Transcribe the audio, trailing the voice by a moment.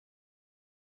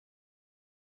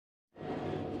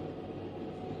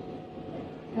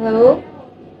Hello,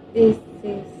 this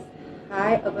is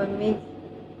Hive Openmic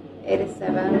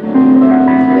 87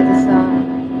 with the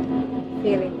song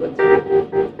Feeling Good.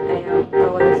 I am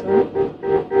Paola.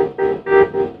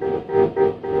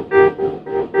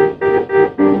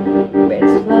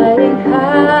 Birds flying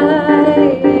high,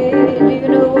 do you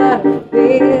know what I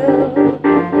feel?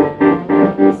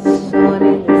 Sun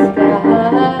in the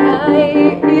sky,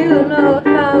 you know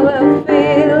how I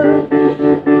feel.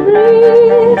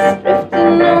 Breeze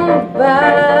drifting on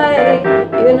by,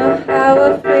 you know how I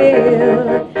feel.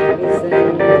 It's a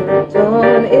new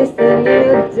dawn, it's a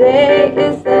new day,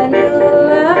 it's a new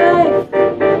life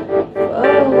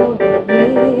for me,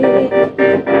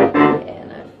 and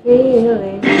I'm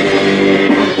feeling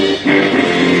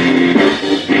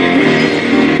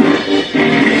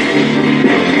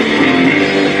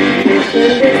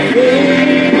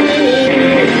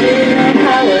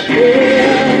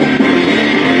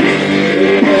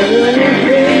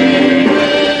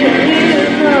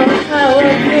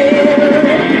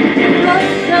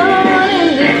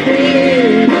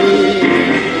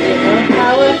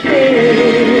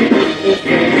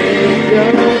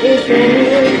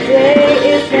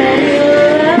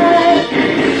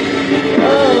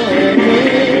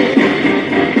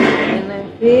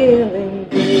feeling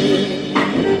good.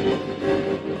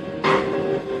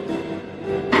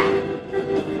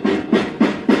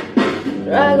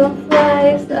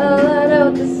 Dragonflies all out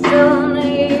of the sun,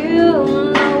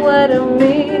 you know what I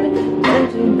mean.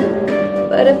 Don't you know?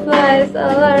 Butterflies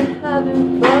all are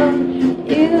having fun,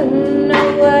 you know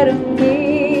what I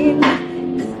mean.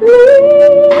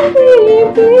 Sleepy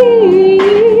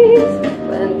bees,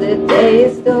 when the day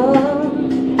is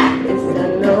done, it's a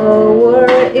new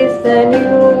world, it's a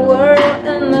new world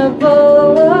and a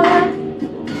bulwark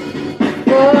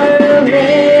for me.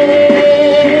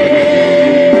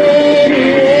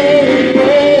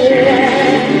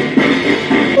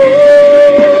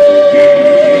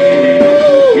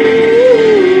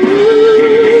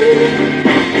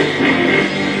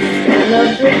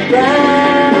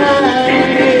 Goodbye,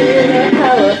 you know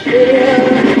how I feel.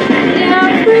 Yeah,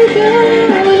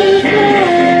 freedom is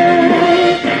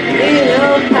mine. You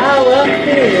know how I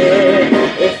feel.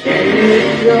 It's a new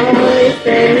dawn, it's a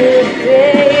new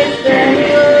day, it's a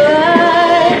new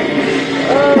life.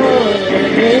 Oh,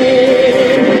 yeah.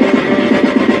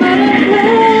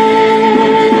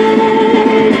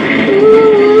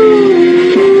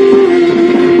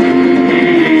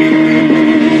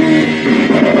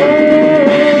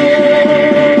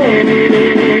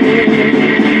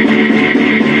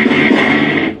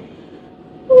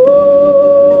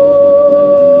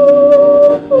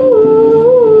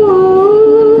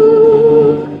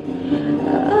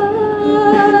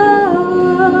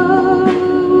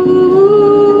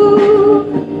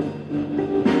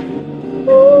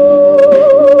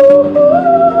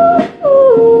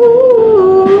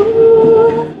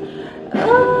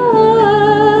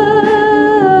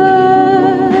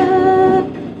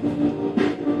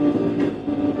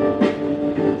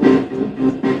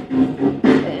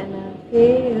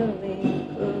 Feeling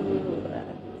good.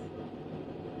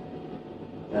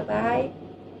 Bye bye.